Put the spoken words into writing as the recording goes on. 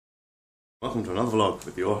Welcome to another vlog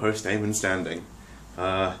with your host Eamon standing.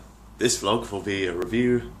 This vlog will be a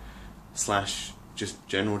review slash just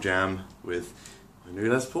general jam with my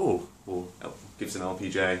new Les Paul, or Gibson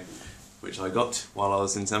LPJ, which I got while I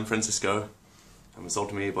was in San Francisco and was sold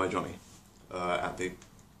to me by Johnny at the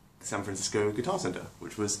San Francisco Guitar Center,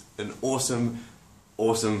 which was an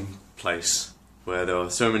awesome place where there were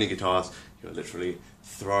so many guitars you were literally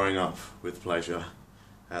throwing up with pleasure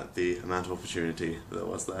at the amount of opportunity that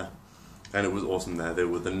was there. And it was awesome there. They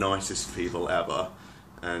were the nicest people ever,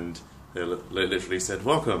 and they literally said,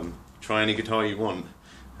 "Welcome, try any guitar you want."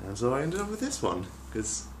 And so I ended up with this one,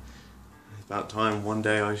 because it's about time one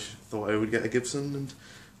day I thought I would get a Gibson, and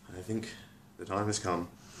I think the time has come.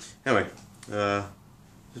 Anyway, this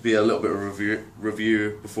will be a little bit of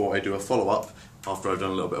review before I do a follow-up after I've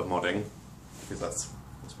done a little bit of modding, because that's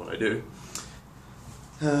what I do.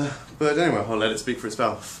 But anyway, I'll let it speak for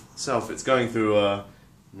itself. It's going through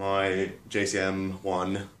my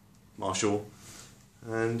JCM1 Marshall,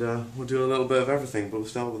 and we'll do a little bit of everything, but we'll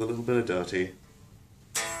start with a little bit of dirty.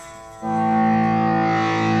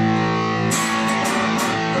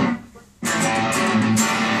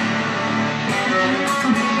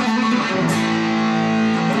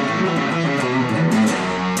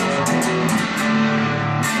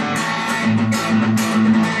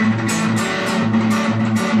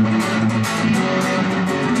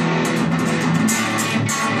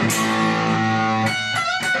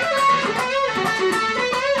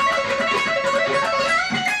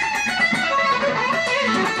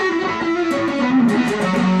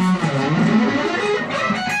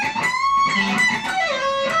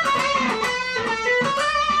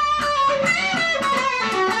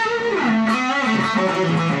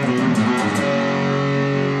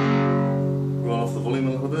 Roll off the volume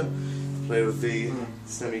a little bit, play with the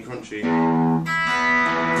semi-crunchy.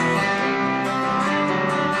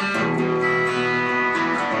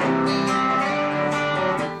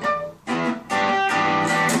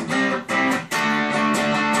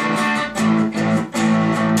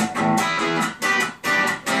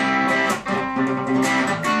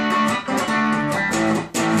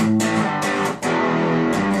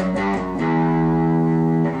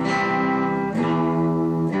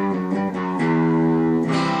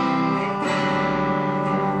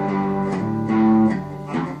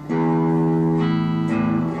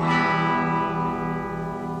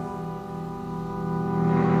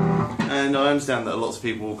 And I understand that lots of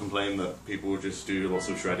people will complain that people just do lots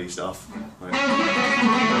of shreddy stuff. So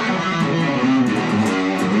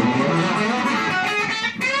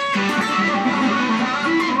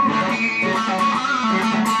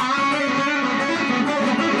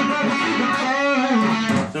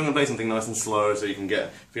I'm going to play something nice and slow so you can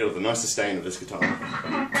feel the nice sustain of this guitar.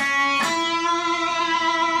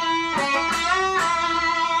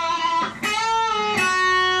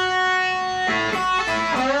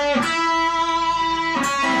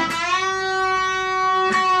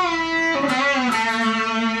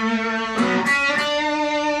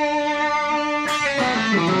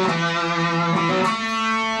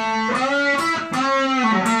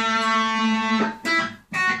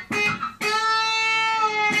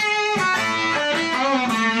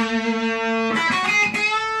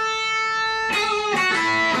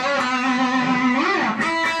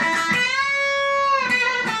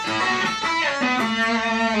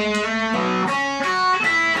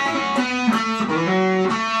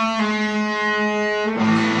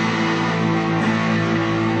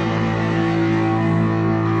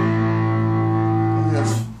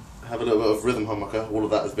 A little bit of rhythm humbucker. All of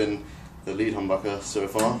that has been the lead humbucker so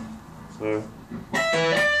far. So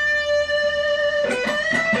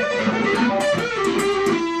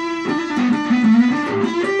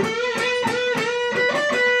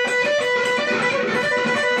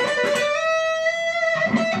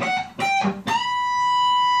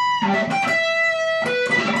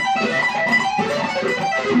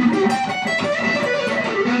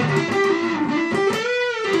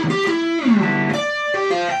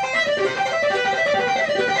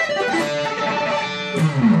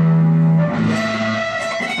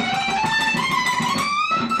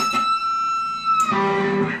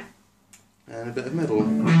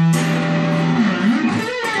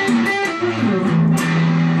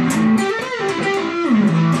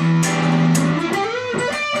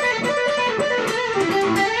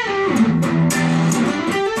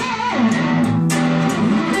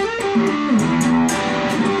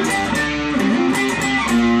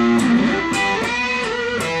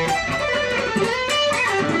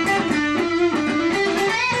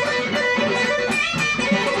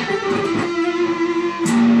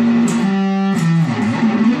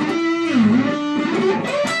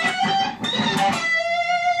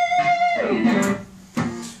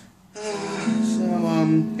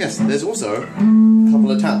there's also a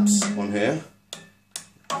couple of taps on here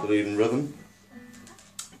for lead and rhythm.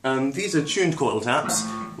 These are tuned coil taps,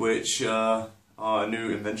 which are a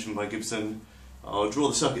new invention by Gibson. I'll draw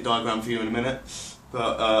the circuit diagram for you in a minute,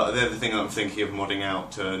 but they're the thing I'm thinking of modding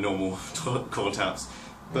out to normal coil taps.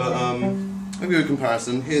 But I'll give you a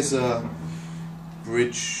comparison. Here's a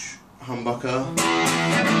bridge humbucker.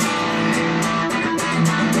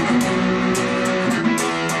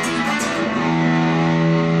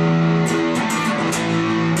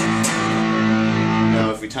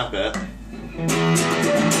 Now if we tap it,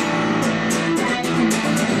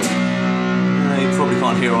 you probably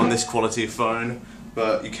can't hear on this quality of phone,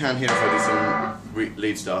 but you can hear if I do some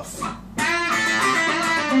lead stuff.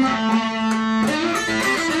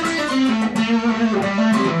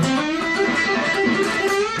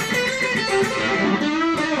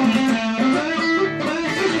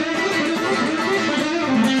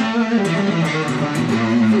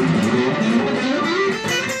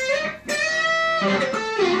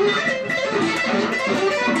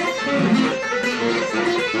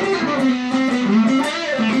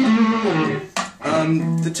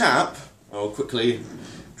 The tap, I'll quickly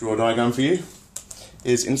draw a diagram for you,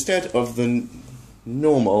 is instead of the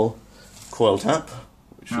normal coil tap,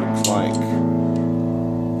 which looks like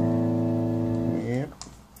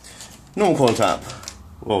normal coil tap.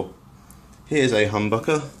 Well, here's a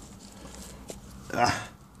humbucker.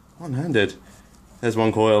 One-handed. There's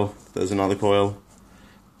one coil, there's another coil.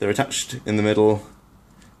 They're attached in the middle.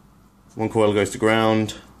 One coil goes to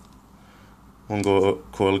ground. One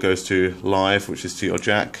coil goes to live, which is to your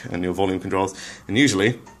jack and your volume controls. And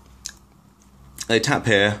usually, they tap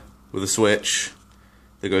here with a switch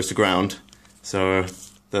that goes to ground, so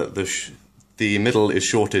that the middle is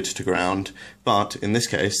shorted to ground. But in this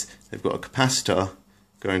case, they've got a capacitor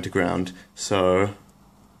going to ground, so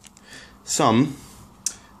some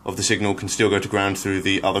of the signal can still go to ground through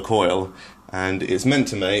the other coil, and it's meant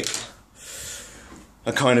to make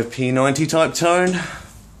a kind of P90 type tone.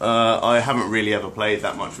 I haven't really ever played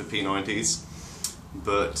that much with P90s,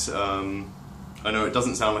 but I know it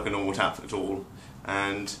doesn't sound like a normal tap at all,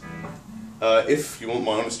 and if you want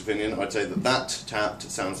my honest opinion, I'd say that that tap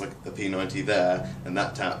sounds like a P90 there, and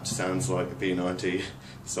that tap sounds like a P90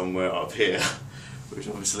 somewhere up here, which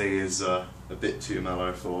obviously is a bit too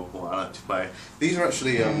mellow for what I like to play. These are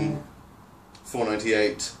actually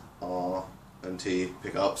 498 R and T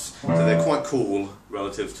pickups, so they're quite cool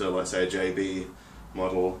relative to, like, say, a JB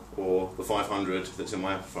model or the 500 that's in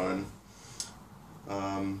my phone.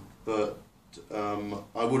 But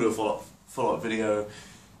I would have follow-up video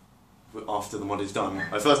after the mod is done.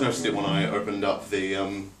 I first noticed it when I opened up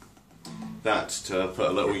the that to put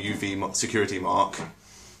a little UV security mark,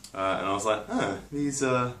 and I was like, these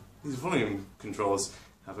volume controls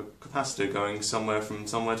have a capacitor going somewhere from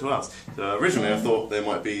somewhere to else. So originally I thought there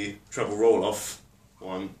might be treble roll-off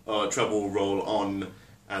one, treble roll-on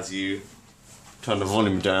as you turn the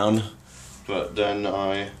volume down, but then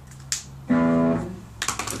I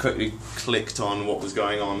quickly clicked on what was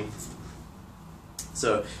going on.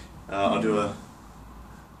 So I'll do a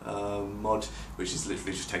mod which is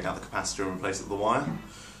literally just take out the capacitor and replace it with a wire,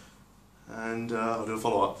 and I'll do a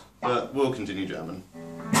follow-up, but we'll continue jamming.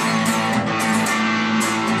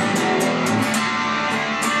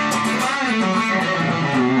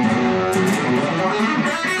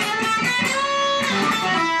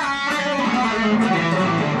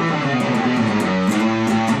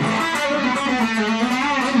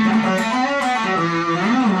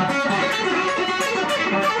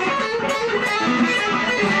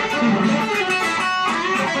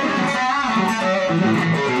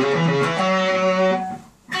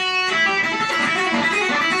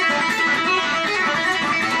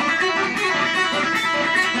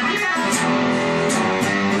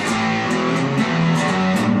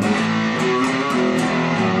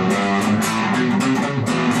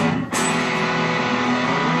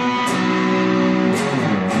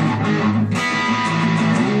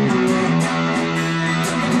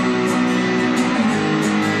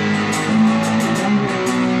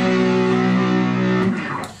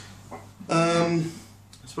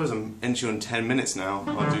 I suppose I'm into in 10 minutes now.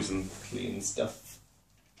 I'll do some clean stuff.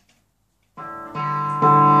 A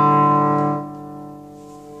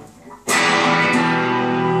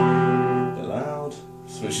bit loud.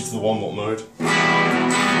 Switch to the 1-watt mode.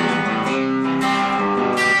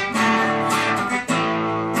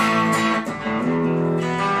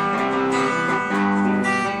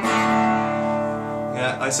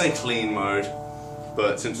 Yeah, I say clean mode,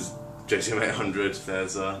 but since it's JCM 800,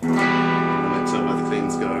 there's a limit to where the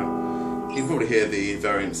cleans go. You can probably hear the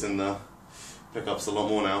variance in the pickups a lot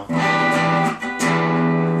more now.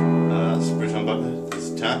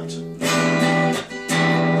 tapped.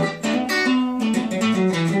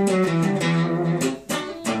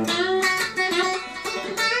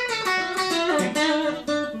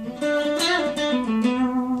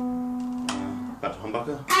 Back to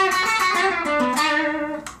humbucker.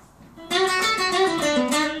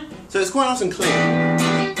 So it's quite nice and clean.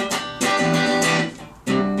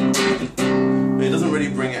 But it doesn't really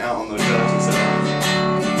bring it out on the dirty side.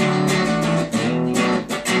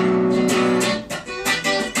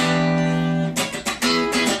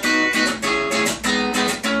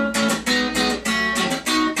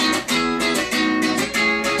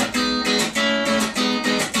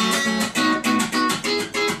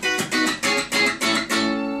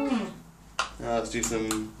 Let's do some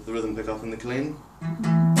of the rhythm pickup in the clean.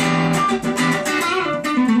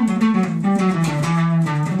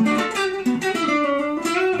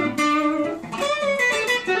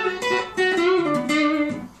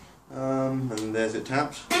 And there's it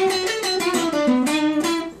tapped.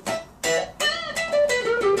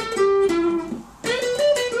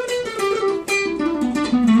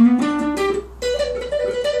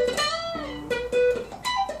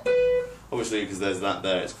 Obviously, because there's that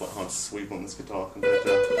there, it's quite hard to sweep on this guitar compared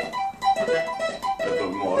to a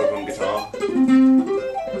more open guitar.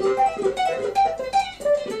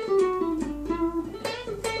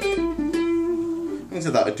 Having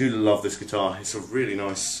said that, I do love this guitar. It's a really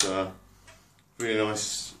nice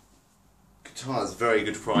guitar. It's a very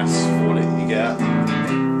good price for what you get.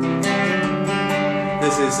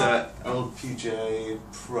 This is a LPJ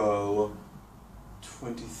Pro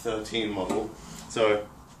 2013 model. So,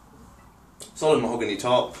 solid mahogany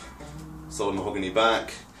top, solid mahogany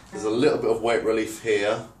back. There's a little bit of weight relief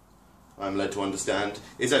here, I'm led to understand.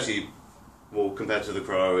 It's actually, well, compared to the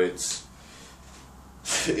Crow, it's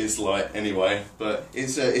light anyway, but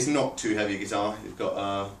it's not too heavy a guitar. It's got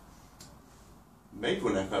a maple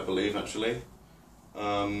neck, I believe, actually.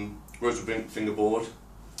 Rosewood fingerboard,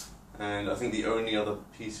 and I think the only other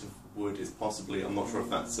piece of wood is possibly, I'm not sure if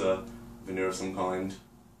that's a veneer of some kind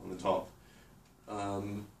on the top.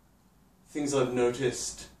 Things I've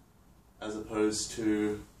noticed, as opposed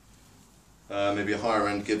to maybe a higher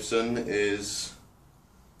end Gibson, is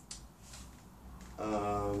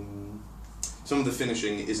some of the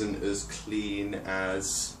finishing isn't as clean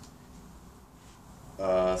as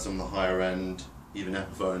some of the higher end, even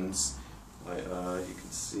Epiphones. Like, you can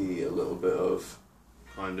see a little bit of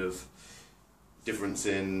kind of difference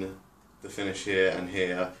in the finish here and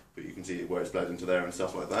here, but you can see where it's bled into there and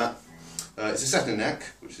stuff like that. It's a satin neck,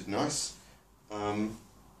 which is nice.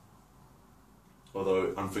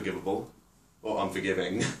 Although unforgivable, or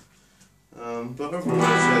unforgiving. But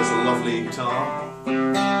overall it's a lovely guitar.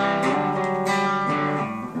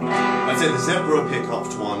 I'd say the Zebra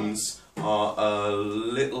pickup ones are a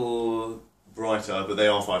little brighter, but they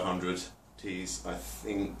are 500Ts, I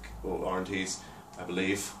think, or R&Ts, I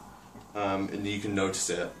believe. And you can notice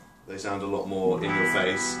it. They sound a lot more in your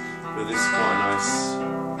face, but this is quite nice.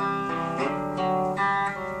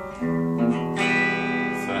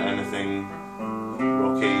 Anything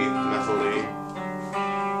rocky, metal-y.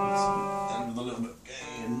 Let's end with a little bit of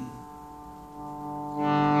gain.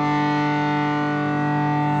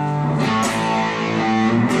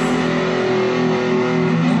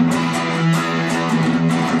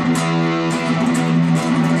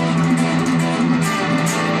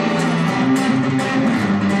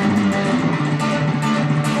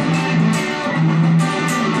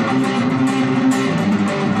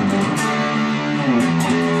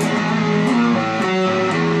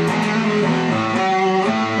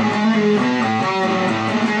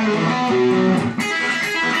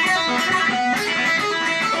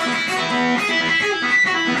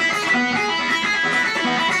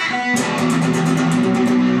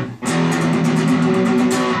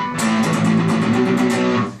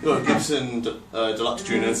 Gibson deluxe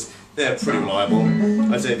tuners, they're pretty reliable.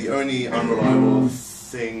 I'd say the only unreliable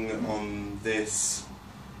thing on this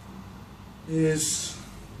is,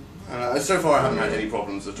 so far I haven't had any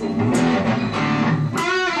problems at all.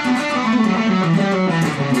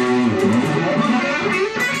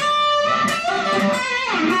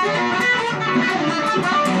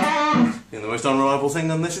 And the most unreliable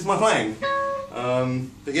thing on this is my playing.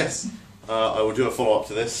 But yes, I will do a follow-up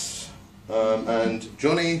to this. And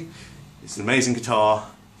Johnny, it's an amazing guitar,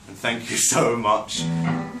 and thank you so much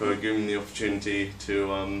for giving me the opportunity to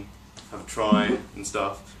have a try and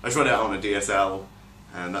stuff. I tried it out on a DSL,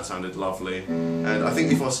 and that sounded lovely. And I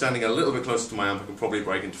think if I was standing a little bit closer to my amp, I could probably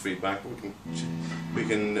break into feedback. We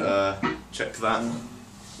can check that.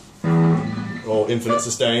 Or infinite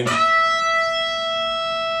sustain.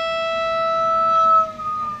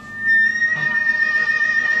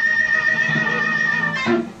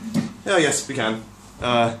 Oh yes, we can.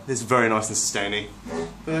 It's very nice and sustaining.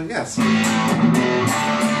 But yes. I'm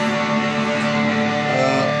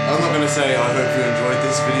not going to say I hope you enjoyed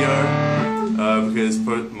this video, because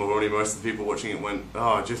probably most of the people watching it went,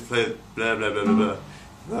 oh, just play blah blah blah blah blah.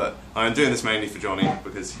 But I'm doing this mainly for Johnny,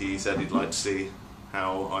 because he said he'd like to see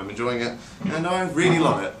how I'm enjoying it, and I really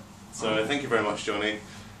love it. So thank you very much, Johnny,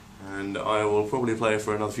 and I will probably play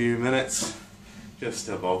for another few minutes, just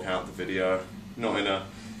to bulk out the video. Not in a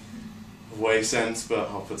way sense, but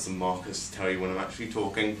I'll put some markers to tell you when I'm actually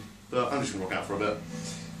talking. But I'm just going to rock out for a bit.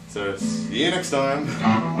 So see you next time.